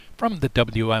From the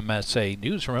WMSA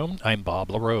Newsroom, I'm Bob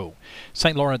LaRue.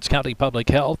 St. Lawrence County Public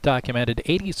Health documented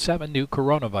 87 new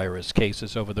coronavirus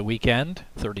cases over the weekend,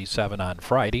 37 on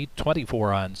Friday,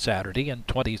 24 on Saturday, and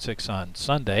 26 on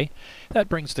Sunday. That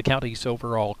brings the county's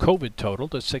overall COVID total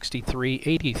to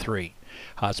 6,383.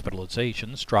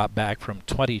 Hospitalizations dropped back from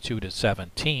 22 to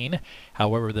 17.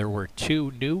 However, there were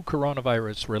 2 new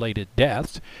coronavirus-related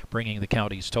deaths, bringing the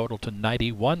county's total to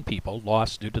 91 people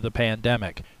lost due to the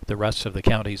pandemic. The rest of the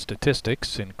county's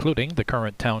statistics, including the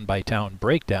current town-by-town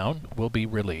breakdown, will be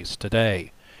released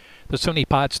today. The SUNY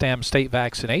Potsdam State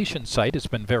Vaccination Site has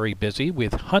been very busy,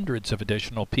 with hundreds of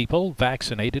additional people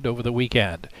vaccinated over the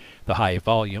weekend. The high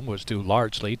volume was due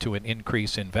largely to an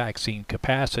increase in vaccine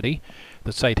capacity.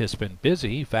 The site has been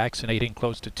busy, vaccinating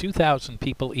close to 2,000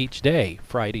 people each day,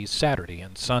 Friday, Saturday,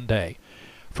 and Sunday.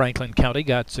 Franklin County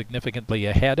got significantly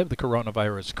ahead of the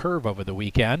coronavirus curve over the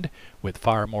weekend, with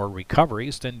far more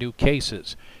recoveries than new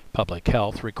cases. Public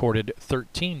Health recorded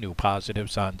 13 new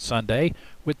positives on Sunday,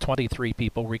 with 23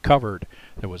 people recovered.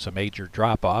 There was a major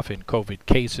drop-off in COVID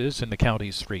cases in the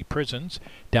county's 3 prisons,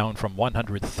 down from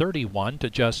 131 to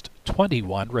just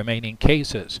 21 remaining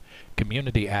cases.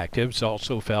 Community actives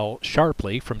also fell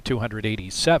sharply from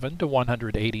 287 to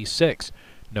 186.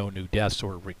 No new deaths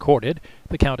were recorded.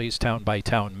 The county's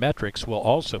town-by-town metrics will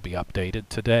also be updated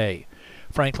today.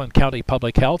 Franklin County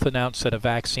Public Health announced that a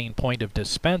vaccine point of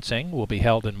dispensing will be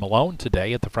held in Malone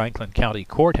today at the Franklin County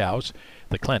Courthouse.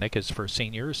 The clinic is for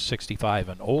seniors 65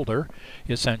 and older,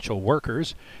 essential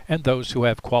workers, and those who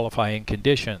have qualifying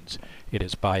conditions. It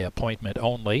is by appointment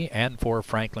only and for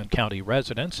Franklin County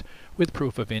residents, with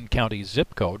proof of in-county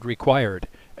zip code required.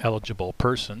 Eligible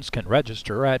persons can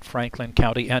register at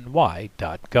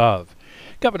franklincountiny.gov.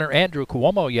 Governor Andrew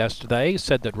Cuomo yesterday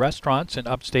said that restaurants in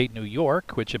upstate New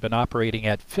York, which have been operating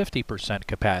at 50%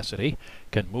 capacity,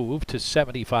 can move to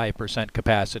 75%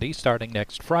 capacity starting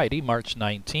next Friday, March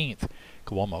 19th.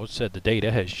 Cuomo said the data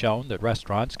has shown that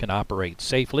restaurants can operate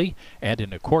safely and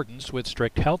in accordance with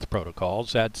strict health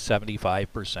protocols at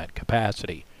 75%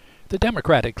 capacity. The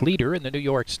Democratic leader in the New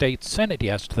York State Senate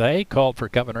yesterday called for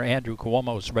Governor Andrew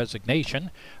Cuomo's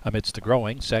resignation amidst the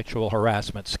growing sexual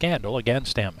harassment scandal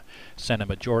against him. Senate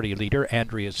Majority Leader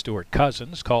Andrea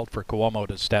Stewart-Cousins called for Cuomo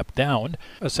to step down.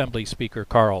 Assembly Speaker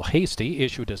Carl Heastie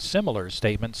issued a similar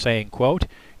statement saying, quote,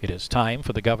 "It is time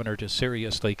for the governor to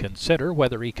seriously consider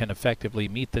whether he can effectively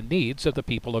meet the needs of the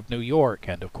people of New York,"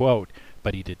 end of quote.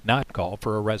 But he did not call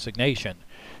for a resignation.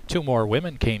 2 more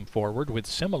women came forward with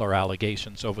similar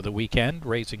allegations over the weekend,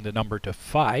 raising the number to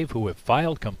 5 who have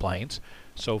filed complaints.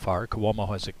 So far,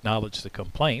 Cuomo has acknowledged the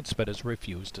complaints but has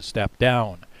refused to step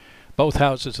down. Both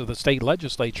houses of the state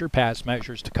legislature passed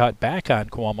measures to cut back on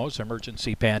Cuomo's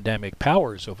emergency pandemic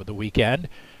powers over the weekend.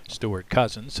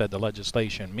 Stewart-Cousins said the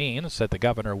legislation means that the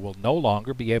governor will no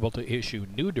longer be able to issue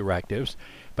new directives,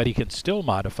 but he can still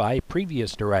modify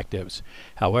previous directives.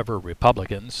 However,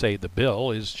 Republicans say the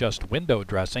bill is just window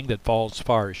dressing that falls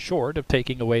far short of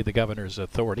taking away the governor's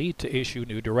authority to issue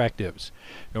new directives.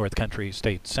 North Country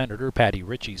State Senator Patty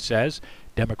Ritchie says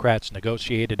Democrats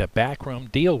negotiated a backroom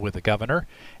deal with the governor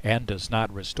and does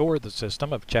not restore the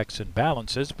system of checks and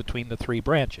balances between the 3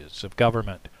 branches of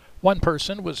government. 1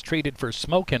 person was treated for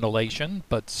smoke inhalation,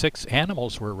 but 6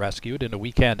 animals were rescued in a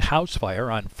weekend house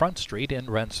fire on Front Street in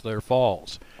Rensselaer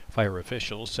Falls. Fire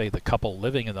officials say the couple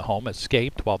living in the home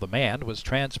escaped while the man was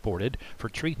transported for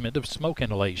treatment of smoke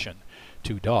inhalation.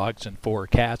 2 dogs and 4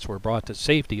 cats were brought to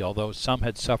safety, although some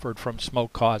had suffered from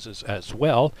smoke causes as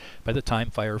well by the time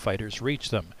firefighters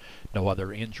reached them. No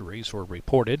other injuries were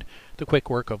reported. The quick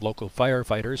work of local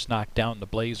firefighters knocked down the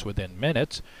blaze within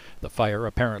minutes. The fire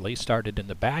apparently started in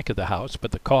the back of the house,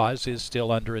 but the cause is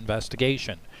still under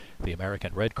investigation. The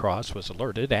American Red Cross was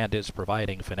alerted and is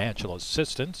providing financial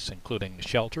assistance, including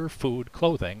shelter, food,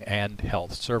 clothing, and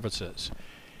health services.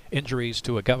 Injuries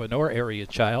to a Gouverneur area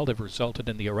child have resulted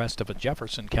in the arrest of a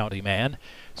Jefferson County man.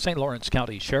 St. Lawrence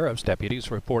County Sheriff's deputies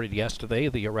reported yesterday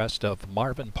the arrest of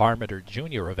Marvin Parmenter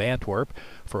Jr. of Antwerp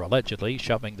for allegedly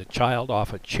shoving the child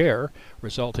off a chair,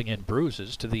 resulting in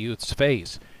bruises to the youth's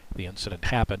face. The incident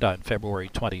happened on February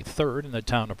 23rd in the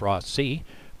town of Ross C.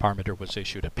 Parmenter was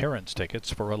issued appearance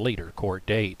tickets for a later court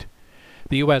date.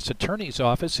 The U.S. Attorney's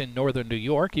Office in northern New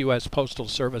York, U.S. Postal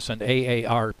Service, and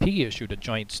AARP issued a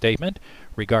joint statement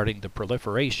regarding the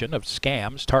proliferation of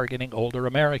scams targeting older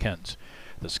Americans.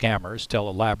 The scammers tell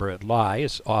elaborate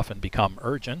lies, often become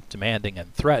urgent, demanding,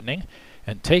 and threatening,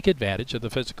 and take advantage of the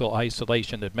physical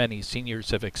isolation that many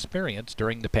seniors have experienced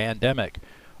during the pandemic.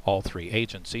 All 3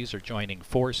 agencies are joining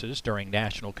forces during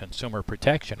National Consumer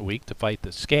Protection Week to fight the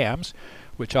scams,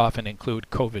 which often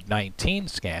include COVID-19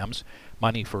 scams.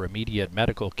 money for immediate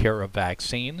medical care of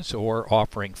vaccines, or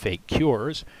offering fake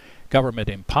cures, government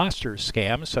imposter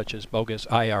scams such as bogus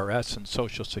IRS and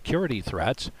Social Security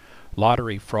threats,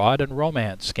 lottery fraud, and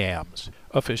romance scams.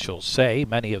 Officials say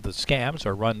many of the scams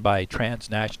are run by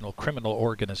transnational criminal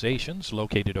organizations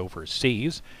located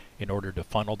overseas. In order to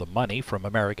funnel the money from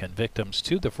American victims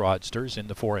to the fraudsters in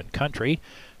the foreign country,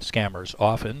 scammers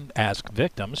often ask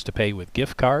victims to pay with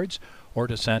gift cards or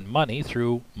to send money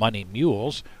through money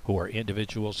mules, who are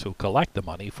individuals who collect the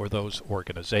money for those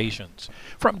organizations.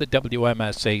 From the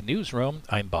WMSA Newsroom,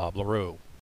 I'm Bob LaRue.